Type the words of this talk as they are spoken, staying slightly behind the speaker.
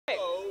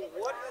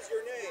was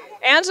your name?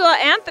 Angela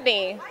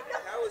Anthony.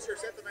 How was your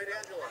set tonight,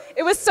 Angela?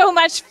 It was so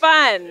much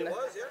fun. It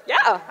was,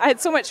 Yeah, I had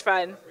so much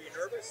fun. Were you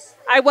nervous?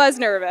 I was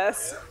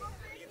nervous. The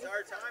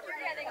entire time, or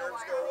did the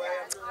nerves go away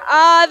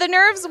after? The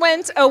nerves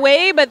went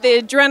away, but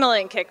the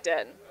adrenaline kicked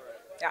in.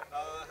 Yeah.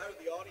 How did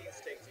the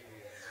audience take to you?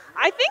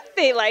 I think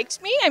they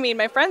liked me. I mean,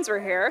 my friends were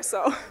here,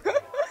 so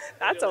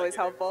that's always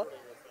helpful.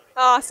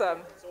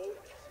 Awesome.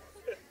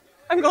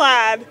 I'm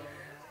glad.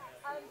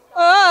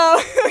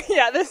 Oh,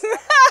 yeah, this.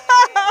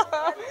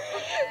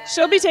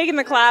 She'll be taking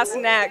the class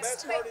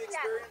next.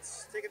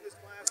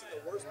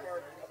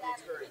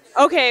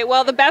 Okay,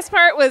 well, the best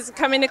part was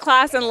coming to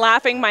class and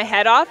laughing my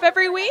head off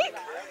every week.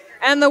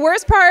 And the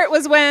worst part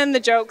was when the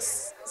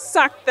jokes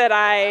sucked that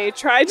I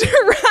tried to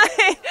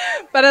write.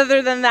 But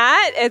other than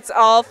that, it's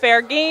all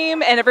fair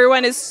game, and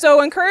everyone is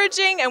so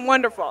encouraging and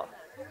wonderful.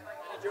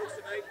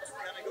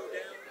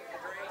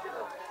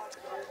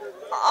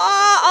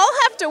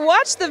 I'll have to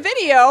watch the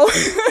video.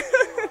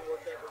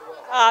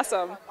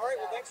 Awesome. All right,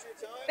 well, thanks for your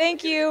time.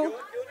 Thank you.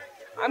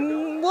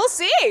 We'll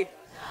see.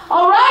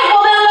 All right,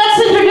 well then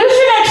let's introduce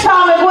your next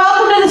comic.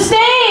 Welcome to the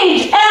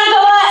stage,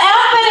 Angela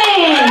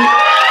Anthony.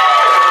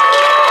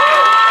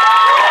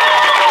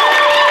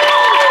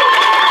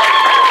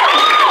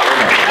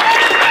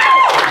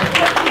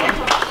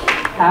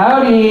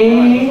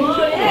 Howdy.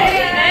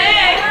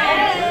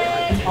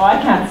 Oh, I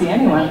can't see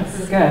anyone. This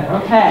is good.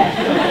 Okay.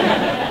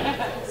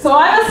 So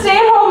I'm a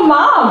stay-at-home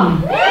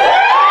mom.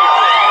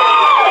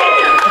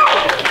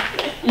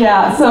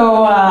 Yeah,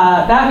 so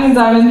that means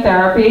I'm in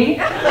therapy.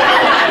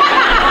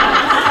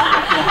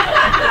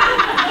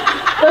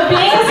 But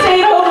being a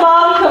stay-at-home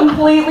mom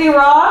completely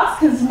rocks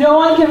because no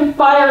one can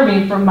fire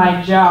me from my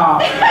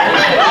job.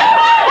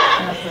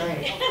 That's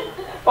right.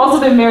 I've also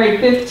been married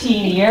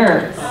 15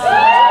 years.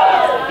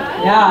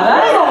 Yeah,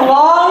 that is a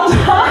long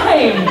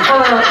time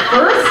for a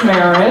first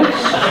marriage.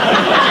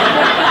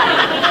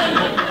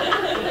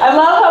 I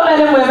love how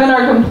men and women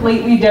are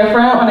completely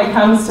different when it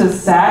comes to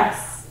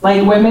sex.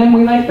 Like women,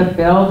 we like the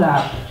build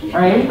up,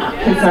 right?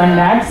 Kiss our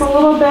necks a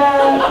little bit,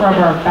 rub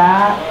our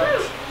back.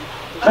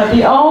 But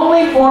the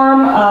only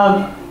form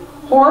of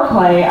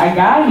foreplay a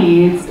guy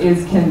needs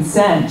is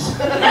consent. So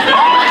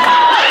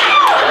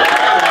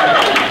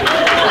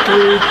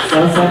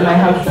said my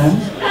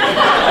husband.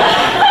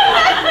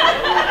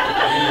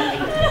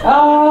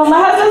 Oh,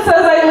 my husband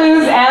says I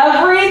lose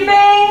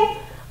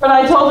everything, but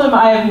I told him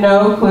I have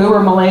no clue where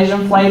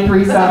Malaysian Flight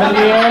 370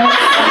 is.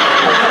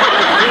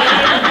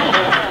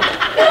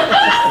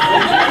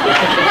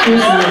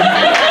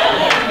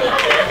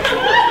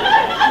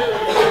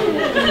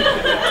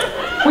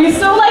 We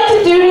still like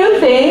to do new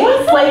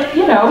things, like,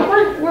 you know,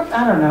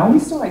 I don't know, we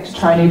still like to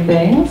try new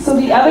things. So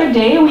the other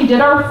day we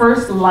did our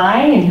first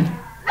line.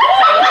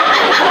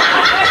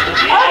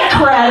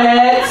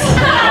 Credit.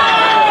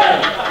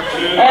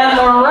 And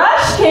the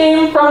rush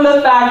came from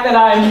the fact that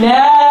I'm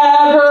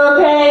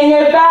never paying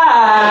it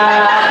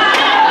back.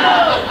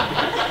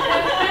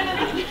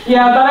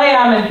 Yeah, but I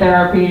am in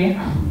therapy.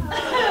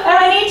 And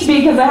I need to be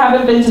because I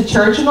haven't been to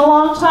church in a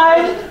long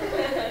time.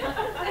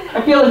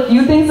 I feel a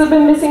few things have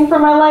been missing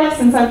from my life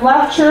since I've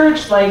left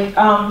church, like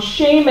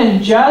shame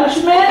and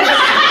judgment.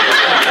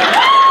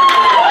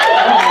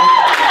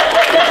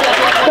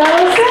 That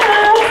was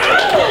sad.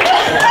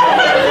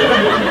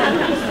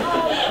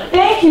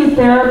 Thank you,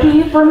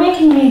 therapy, for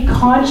making me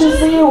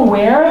consciously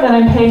aware that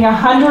I'm paying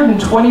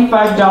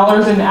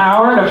 $125 an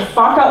hour to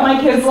fuck up my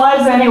kids'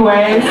 lives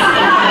anyways.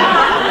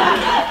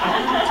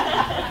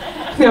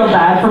 Feel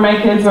bad for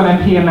my kids when I'm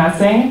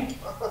PMSing.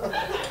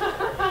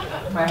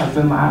 My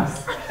husband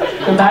laughs.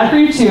 Feel bad for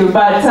you too,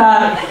 but let's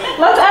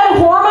add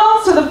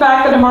hormones to the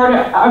fact that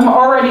I'm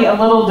already a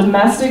little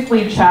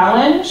domestically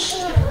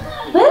challenged.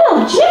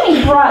 Little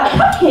Jimmy brought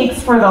cupcakes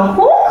for the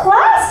whole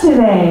class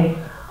today.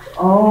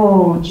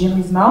 Oh,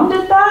 Jimmy's mom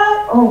did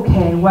that?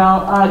 Okay,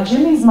 well,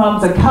 Jimmy's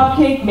mom's a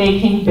cupcake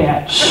making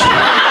bitch.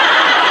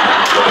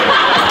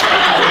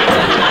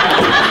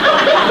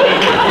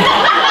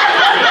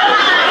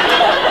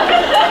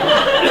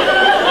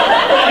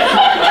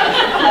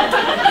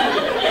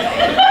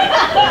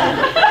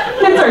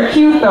 Are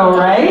cute though,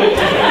 right?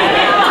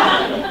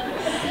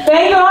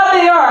 Thank God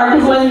they are,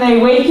 because when they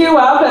wake you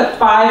up at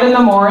 5 in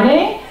the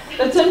morning,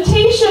 the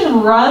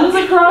temptation runs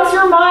across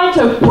your mind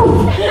to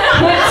poof,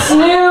 hit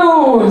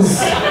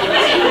snooze.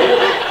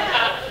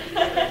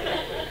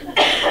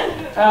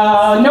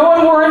 No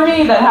one warned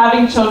me that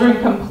having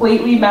children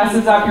completely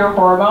messes up your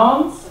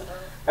hormones.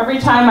 Every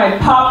time I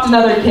popped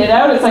another kid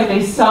out, it's like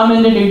they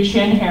summoned a new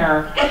chin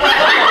hair.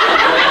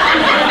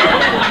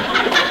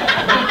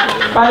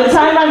 By the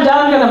time I'm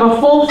done, I'm going to have a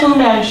full Fu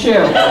Manchu.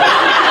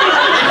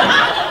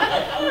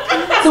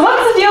 So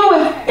what's the deal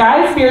with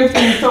guys' beards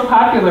being so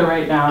popular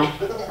right now?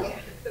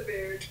 The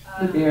beard.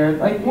 The beard.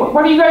 Like, what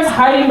are you guys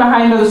hiding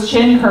behind those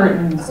chin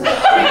curtains?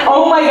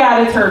 Oh my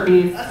God, it's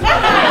herpes.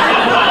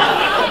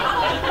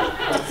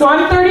 So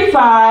I'm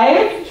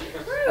 35.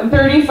 And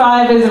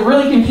 35 is a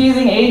really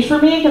confusing age for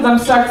me because I'm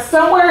stuck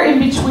somewhere in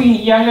between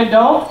young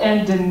adult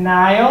and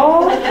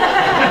denial.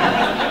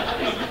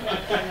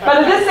 But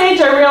at this age,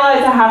 I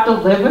realize I have to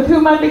live with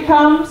whom I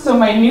become, so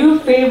my new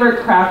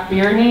favorite craft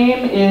beer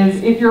name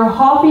is If You're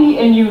Hoppy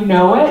and You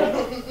Know It.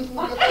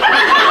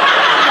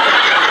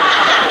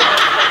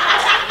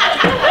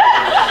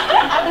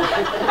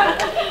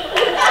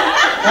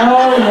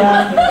 Oh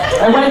yeah.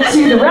 I went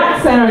to the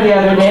rec center the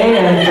other day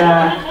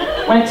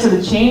and went to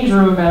the change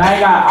room and I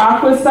got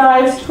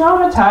aqua-sized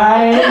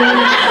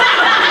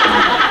traumatized.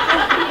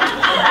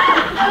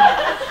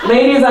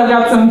 Ladies, I've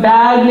got some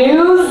bad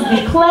news.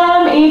 The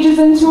clam ages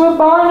into a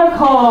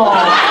barnacle.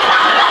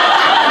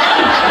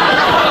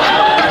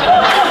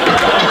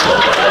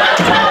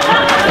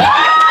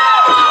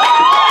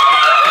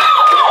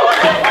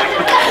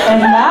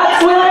 And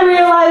that's when I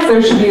realized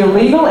there should be a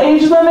legal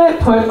age limit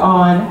put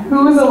on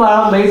who is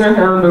allowed laser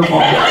hair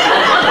removal.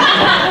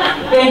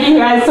 Thank you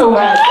guys so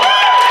much.